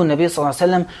الله أبو النبي صلى الله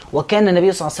عليه وسلم، وكان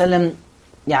النبي صلى الله عليه وسلم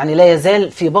يعني لا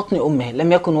يزال في بطن أمه،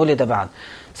 لم يكن ولد بعد.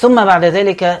 ثم بعد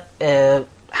ذلك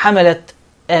حملت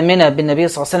آمنة بالنبي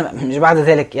صلى الله عليه وسلم، مش بعد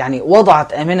ذلك يعني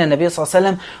وضعت آمنة النبي صلى الله عليه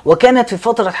وسلم، وكانت في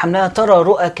فترة حملها ترى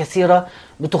رؤى كثيرة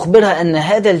بتخبرها أن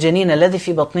هذا الجنين الذي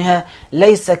في بطنها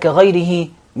ليس كغيره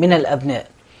من الأبناء،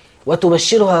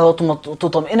 وتبشرها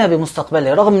وتطمئنها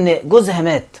بمستقبلها، رغم أن جوزها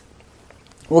مات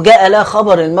وجاء لها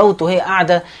خبر الموت وهي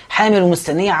قاعدة حامل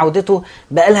ومستنية عودته،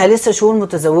 بقالها لسه شهور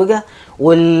متزوجة،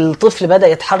 والطفل بدأ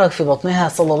يتحرك في بطنها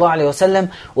صلى الله عليه وسلم،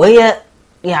 وهي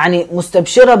يعني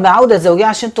مستبشرة بعودة زوجها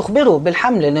عشان تخبره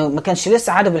بالحمل، لأنه ما كانش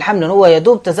لسه عارف بالحمل، لأنه هو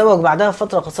يدوب تزوج بعدها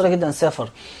فترة قصيرة جدا سافر.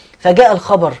 فجاء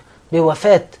الخبر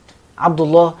بوفاة عبد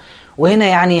الله. وهنا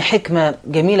يعني حكمة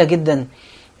جميلة جدا،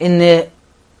 إن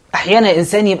أحيانا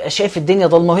إنسان يبقى شايف الدنيا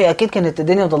ضلمة، وهي أكيد كانت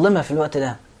الدنيا ضلمة في الوقت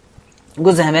ده.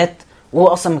 جوزها مات، وهو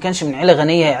أصلا ما كانش من عيلة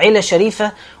غنية، عيلة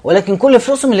شريفة، ولكن كل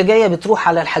فلوسهم اللي جاية بتروح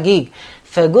على الحجيج.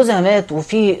 فجوزها مات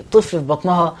وفي طفل في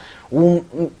بطنها،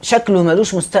 وشكله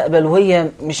ملوش مستقبل، وهي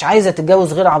مش عايزة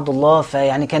تتجوز غير عبد الله،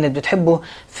 فيعني كانت بتحبه.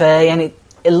 فيعني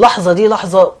اللحظة دي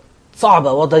لحظة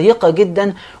صعبة وضيقة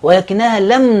جدا، ولكنها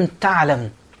لم تعلم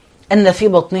أن في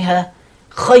بطنها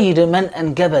خير من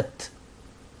أنجبت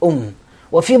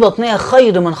وفي بطنها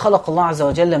خير من خلق الله عز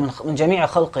وجل من جميع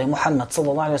خلقه، محمد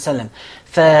صلى الله عليه وسلم.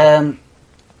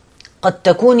 قد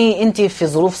تكوني أنت في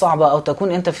ظروف صعبة، أو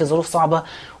تكون أنت في ظروف صعبة،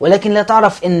 ولكن لا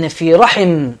تعرف أن في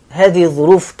رحم هذه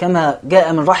الظروف، كما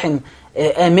جاء من رحم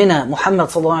آمنة محمد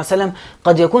صلى الله عليه وسلم،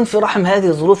 قد يكون في رحم هذه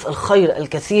الظروف الخير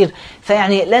الكثير.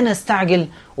 فيعني لا نستعجل،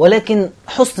 ولكن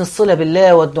حسن الصلة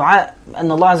بالله والدعاء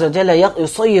أن الله عز وجل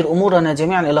يصير أمورنا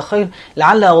جميعا إلى خير،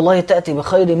 لعلها والله تأتي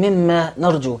بخير مما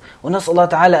نرجو، ونسأل الله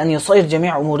تعالى أن يصير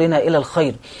جميع أمورنا إلى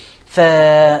الخير.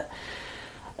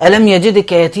 ألم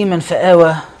يجدك يتيما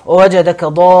فآوى، ووجدك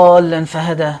ضالا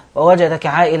فهدى، ووجدك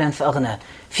عائلا فأغنى.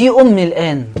 في أم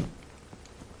الآن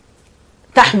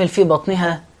تحمل في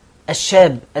بطنها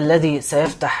الشاب الذي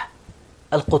سيفتح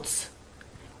القدس،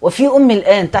 وفي أم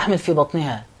الآن تحمل في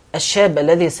بطنها الشاب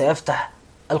الذي سيفتح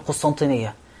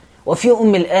القسطنطينية، وفي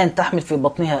أم الآن تحمل في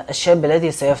بطنها الشاب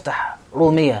الذي سيفتح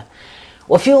رومية،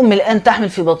 وفي أم الآن تحمل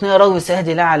في بطنها رجل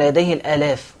سيهدي لها على يديه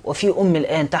الآلاف، وفي أم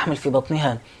الآن تحمل في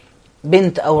بطنها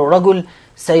بنت أو رجل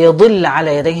سيضل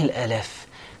على يديه الآلاف.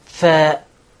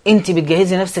 فأنت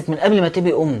بتجهزي نفسك من قبل ما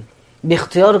تبقي أم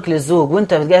باختيارك للزوج،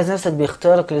 وانت بتجهز نفسك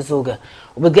باختيارك للزوجة،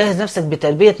 وبتجهز نفسك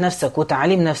بتربية نفسك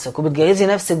وتعليم نفسك، وبتجهزي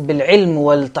نفسك بالعلم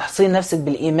والتحصين نفسك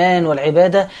بالإيمان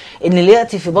والعبادة، إن اللي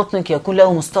يأتي في بطنك يكون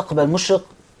له مستقبل مشرق،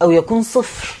 أو يكون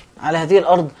صفر على هذه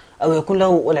الأرض، أو يكون له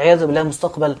والعياذ بالله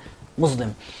مستقبل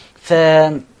مظلم.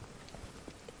 فكل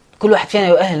واحد فينا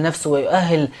يؤهل نفسه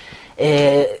ويؤهل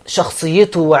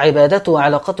شخصيته وعبادته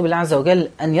وعلاقته بالله عز وجل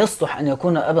أن يصلح أن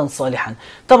يكون أبا صالحا.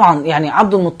 طبعا يعني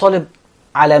عبد المطلب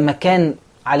على ما كان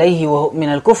عليه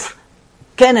من الكفر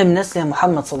كان من نسل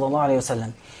محمد صلى الله عليه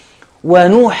وسلم،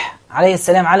 ونوح عليه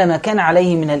السلام على ما كان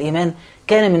عليه من الإيمان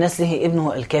كان من نسله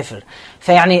ابنه الكافر.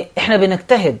 فيعني احنا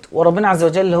بنجتهد، وربنا عز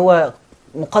وجل هو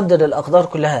مقدر الأقدار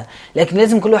كلها، لكن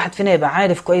لازم كل واحد فينا يبقى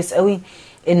عارف كويس قوي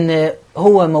ان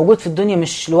هو موجود في الدنيا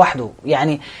مش لوحده.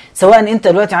 يعني سواء انت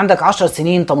دلوقتي عندك 10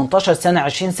 سنين 18 سنة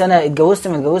 20 سنة، اتجوزت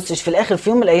ما اتجوزتش، في الاخر في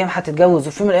يوم من الايام هتتجوز،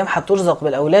 وفي يوم من الايام هترزق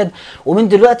بالاولاد. ومن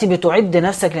دلوقتي بتعد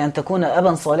نفسك لان تكون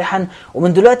ابا صالحا،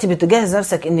 ومن دلوقتي بتجهز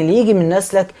نفسك ان اللي يجي من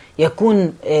نسلك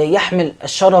يكون يحمل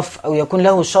الشرف او يكون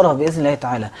له الشرف باذن الله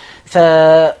تعالى.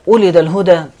 فولد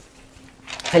الهدى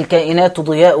فالكائنات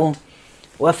ضياء،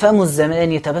 وفم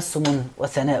الزمان تبسم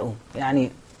وثناء.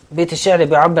 يعني بيت الشعر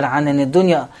بيعبر عن أن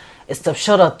الدنيا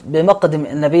استبشرت بمقدم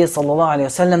النبي صلى الله عليه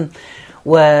وسلم.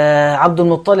 وعبد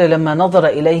المطلب لما نظر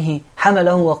إليه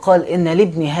حمله وقال: إن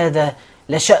لابني هذا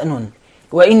لشأن،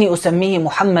 وإني أسميه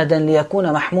محمدا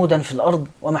ليكون محمودا في الأرض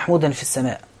ومحمودا في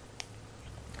السماء.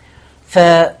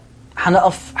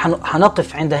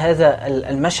 هنقف عند هذا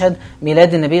المشهد،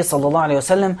 ميلاد النبي صلى الله عليه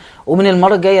وسلم. ومن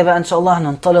المرة الجاية بقى إن شاء الله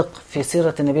هننطلق في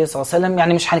سيرة النبي صلى الله عليه وسلم.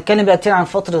 يعني مش هنتكلم بقى كتير عن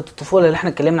فترة الطفولة اللي احنا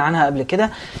اتكلمنا عنها قبل كده،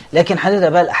 لكن هنبدأ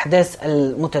بقى الأحداث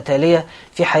المتتالية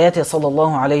في حياته صلى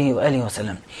الله عليه وآله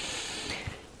وسلم.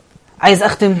 عايز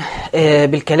أختم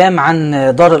بالكلام عن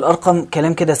دار الأرقم،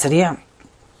 كلام كده سريع.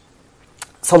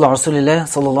 صلى على رسول الله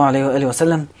صلى الله عليه وآله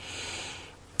وسلم.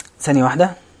 ثانية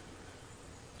واحدة.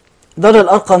 دار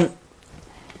الأرقم،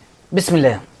 بسم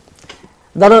الله.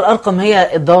 دار الأرقم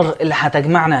هي الدار اللي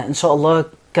هتجمعنا إن شاء الله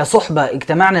كصحبة.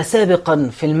 اجتمعنا سابقا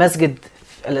في المسجد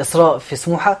الإسراء في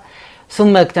سموحة،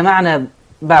 ثم اجتمعنا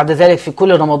بعد ذلك في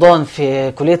كل رمضان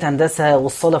في كلية هندسة،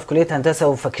 والصلاة في كلية هندسة،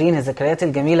 وفاكرين الذكريات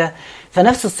الجميلة.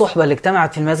 فنفس الصحبة اللي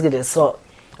اجتمعت في المسجد الإسراء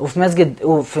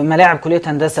وفي ملاعب كلية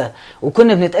هندسة،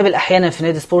 وكنا بنتقابل أحيانا في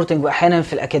نادي سبورتنج، وأحيانا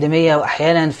في الأكاديمية،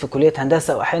 وأحيانا في كلية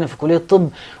هندسة، وأحيانا في كلية طب،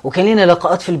 وكان لنا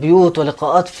لقاءات في البيوت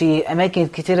ولقاءات في أماكن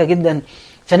كتيرة جدا.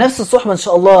 فنفس الصحبة إن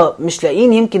شاء الله مش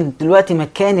لاقيين يمكن دلوقتي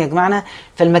مكان يجمعنا،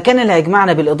 فالمكان اللي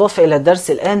هيجمعنا بالإضافة إلى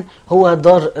الدرس الآن هو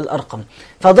دار الأرقم.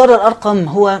 فدار الأرقم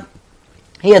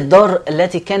هي الدار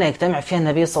التي كان يجتمع فيها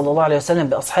النبي صلى الله عليه وسلم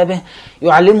بأصحابه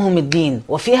يعلمهم الدين.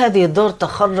 وفي هذه الدار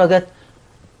تخرجت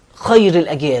خير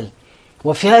الأجيال،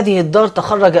 وفي هذه الدار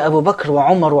تخرج أبو بكر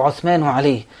وعمر وعثمان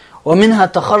وعلي، ومنها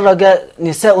تخرج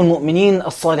نساء المؤمنين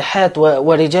الصالحات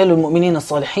ورجال المؤمنين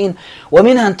الصالحين،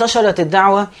 ومنها انتشرت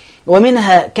الدعوة،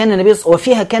 وفيها كان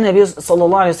النبي صلى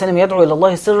الله عليه وسلم يدعو إلى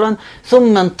الله سرا،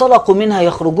 ثم انطلقوا منها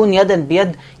يخرجون يدا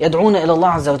بيد يدعون إلى الله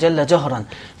عز وجل جهرا.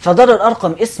 فدار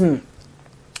الأرقم اسم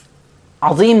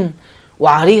عظيم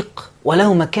وعريق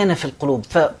وله مكانة في القلوب،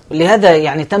 فلهذا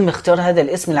يعني تم اختيار هذا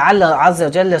الاسم، لعل عز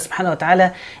وجل سبحانه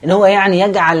وتعالى ان هو يعني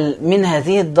يجعل من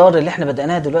هذه الدار اللي احنا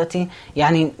بدأناها دلوقتي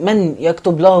يعني من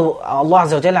يكتب له الله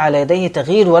عز وجل على يديه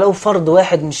تغيير، ولو فرد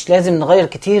واحد، مش لازم نغير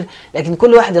كتير، لكن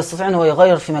كل واحد يستطيع ان هو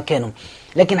يغير في مكانه.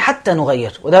 لكن حتى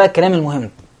نغير، وده بقى الكلام المهم،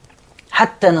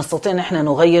 حتى نستطيع ان احنا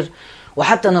نغير،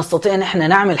 وحتى نستطيع ان احنا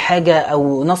نعمل حاجة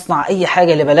او نصنع اي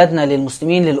حاجة لبلدنا،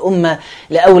 للمسلمين، للأمة،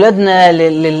 لأولادنا،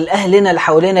 لأهلنا اللي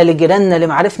حوالينا، لجيراننا،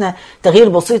 لمعارفنا، تغيير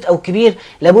بسيط او كبير،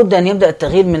 لابد ان يبدأ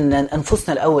التغيير من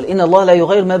انفسنا الاول. ان الله لا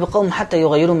يغير ما بقوم حتى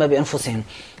يغيروا ما بانفسهم.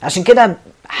 عشان كده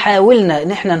حاولنا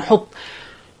ان احنا نحط،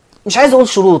 مش عايز اقول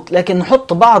شروط، لكن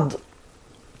نحط بعض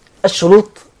الشروط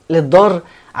للدار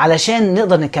علشان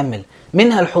نقدر نكمل،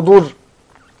 منها الحضور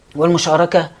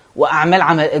والمشاركة وأعمال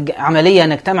عملية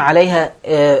نجتمع عليها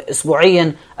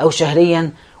أسبوعيا أو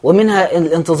شهريا، ومنها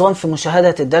الانتظام في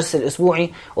مشاهدة الدرس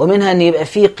الأسبوعي، ومنها أن يبقى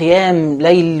فيه قيام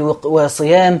ليل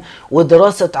وصيام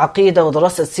ودراسة عقيدة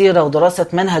ودراسة سيرة ودراسة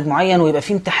منهج معين، ويبقى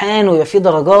فيه امتحان ويبقى فيه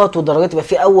درجات، والدرجات يبقى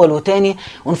فيه أول وتاني،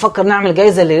 ونفكر نعمل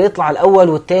جايزة اللي يطلع الأول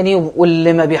والتاني،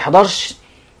 واللي ما بيحضرش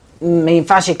ما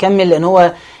ينفعش يكمل، لأن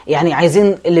هو يعني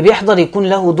عايزين اللي بيحضر يكون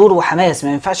له دور وحماس.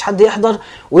 ما ينفعش حد يحضر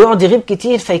ويقعد يغيب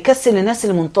كتير فيكسل الناس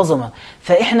اللي منتظمة.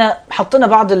 فإحنا حطينا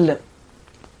بعض أنا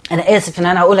آسف إن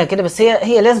أنا هقولها كده، بس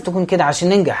هي لازم تكون كده عشان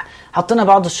ننجح. حطينا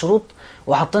بعض الشروط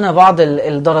وحطينا بعض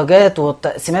الدرجات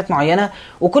وتقسيمات معينة،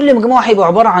 وكل مجموعة هيبقى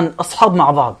عبارة عن أصحاب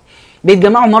مع بعض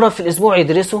بيتجمعوا مرة في الأسبوع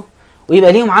يدرسوا،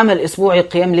 ويبقى ليهم عمل أسبوعي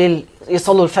قيام ليل،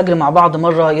 يصلوا الفجر مع بعض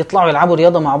مرة، يطلعوا يلعبوا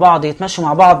رياضة مع بعض، يتمشوا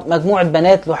مع بعض، مجموعة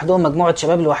بنات لوحدهم، مجموعة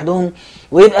شباب لوحدهم،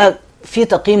 ويبقى في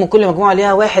تقييم، وكل مجموعة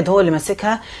ليها واحد هو اللي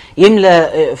ماسكها يملى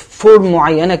فورم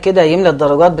معينة كده، يملى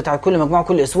الدرجات بتاع كل مجموعة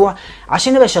كل أسبوع،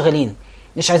 عشان نبقى شغالين.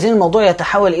 مش عايزين الموضوع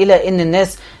يتحول إلى إن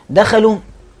الناس دخلوا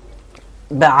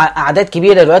بأعداد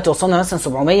كبيرة، دلوقتي وصلنا مثلا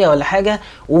 700 ولا حاجة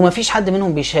ومفيش حد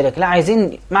منهم بيشارك. لا،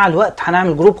 عايزين مع الوقت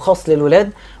هنعمل جروب خاص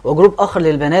للولاد وجروب آخر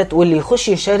للبنات، واللي يخش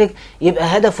يشارك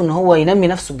يبقى هدفه ان هو ينمي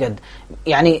نفسه بجد.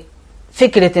 يعني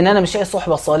فكرة ان انا مش لاقي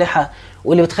صحبة صالحة،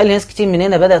 واللي بتخلي ناس كتير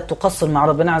مننا بدأت تقصر مع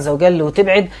ربنا عز وجل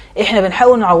وتبعد، احنا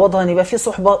بنحاول نعوضها ان يبقى في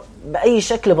صحبة بأي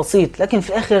شكل بسيط، لكن في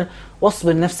الآخر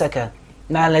واصبر نفسك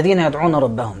مع الذين يدعون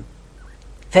ربهم.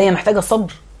 فهي محتاجة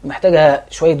صبر، محتاجة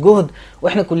شوية جهد،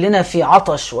 وإحنا كلنا في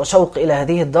عطش وشوق إلى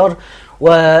هذه الدار.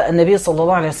 والنبي صلى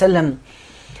الله عليه وسلم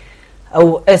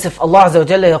الله عز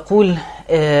وجل يقول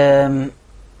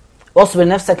واصبر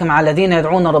نفسك مع الذين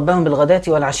يدعون ربهم بالغداة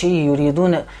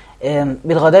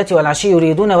والعشي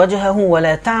يريدون وجهه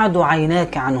ولا تعد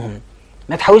عيناك عنهم.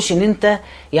 ما تحاولش ان انت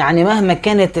يعني مهما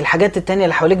كانت الحاجات التانية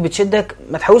اللي حواليك بتشدك،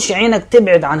 ما تحاولش عينك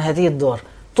تبعد عن هذه الدار.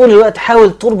 طول الوقت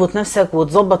حاول تربط نفسك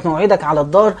وتظبط موعدك على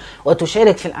الدار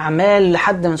وتشارك في الأعمال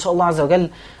لحد ما إن شاء الله عز وجل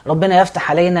ربنا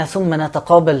يفتح علينا، ثم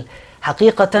نتقابل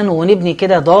حقيقة ونبني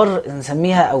كده دار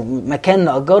نسميها أو مكان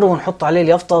نأجره ونحط عليه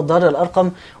اليافطة دار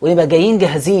الأرقم، ونبقى جايين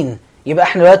جاهزين يبقى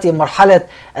احنا دلوقتي مرحلة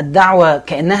الدعوة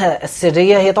كأنها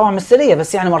السرية، هي طبعا مش سرية،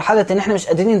 بس يعني مرحلة ان احنا مش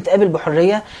قادرين نتقابل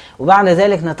بحرية، وبعد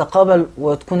ذلك نتقابل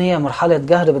وتكون هي مرحلة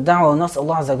جهر بالدعوة. ونسأل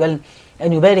الله عز وجل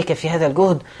أن يبارك في هذا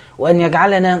الجهد، وأن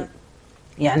يجعلنا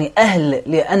يعني أهل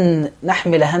لأن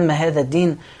نحمل هم هذا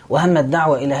الدين وهم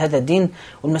الدعوة إلى هذا الدين.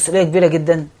 والمسؤولية كبيرة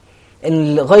جدا،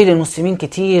 غير المسلمين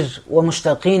كتير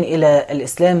ومشتاقين إلى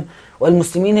الإسلام،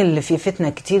 والمسلمين اللي في فتنة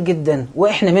كتير جدا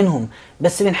وإحنا منهم،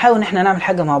 بس بنحاول إن إحنا نعمل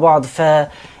حاجة مع بعض.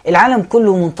 فالعالم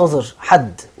كله منتظر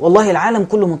حد، والله العالم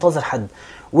كله منتظر حد،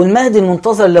 والمهدي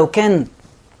المنتظر لو كان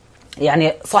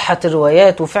يعني صحت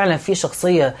الروايات وفعلا في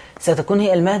شخصية ستكون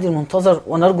هي المهدي المنتظر،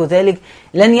 ونرجو ذلك،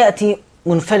 لن يأتي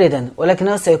منفردا،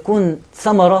 ولكنه سيكون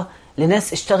ثمرة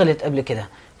لناس اشتغلت قبل كده.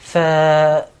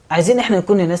 فعايزين احنا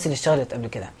نكون الناس اللي اشتغلت قبل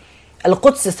كده.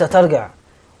 القدس سترجع،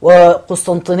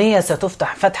 وقسطنطينية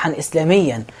ستفتح فتحا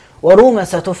إسلاميا، وروما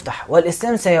ستفتح،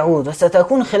 والإسلام سيعود،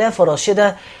 وستكون خلافة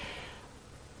راشدة.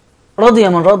 رضي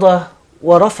من رضى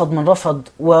ورفض من رفض،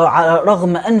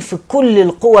 ورغم أنف كل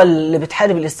القوى اللي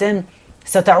بتحارب الإسلام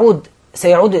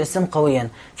سيعود الإسلام قويا.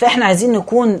 فإحنا عايزين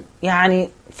نكون يعني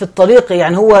في الطريق،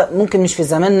 يعني هو ممكن مش في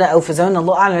زماننا أو في زماننا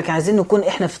الله أعلم، لكن عايزين نكون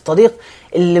إحنا في الطريق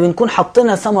اللي بنكون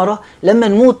حاطينها ثمرة لما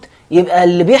نموت، يبقى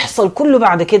اللي بيحصل كله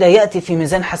بعد كده يأتي في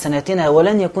ميزان حسناتنا،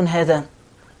 ولن يكون هذا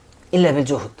إلا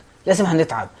بالجهد. لازم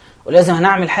هنتعب، ولازم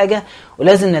هنعمل حاجة،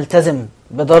 ولازم نلتزم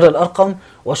بدار الأرقم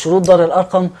وشروط دار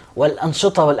الأرقم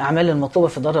والأنشطة والأعمال المطلوبة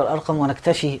في دار الأرقم.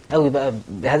 ونكتفي قوي بقى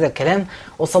بهذا الكلام،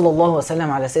 وصلى الله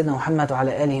وسلم على سيدنا محمد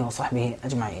وعلى آله وصحبه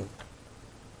أجمعين.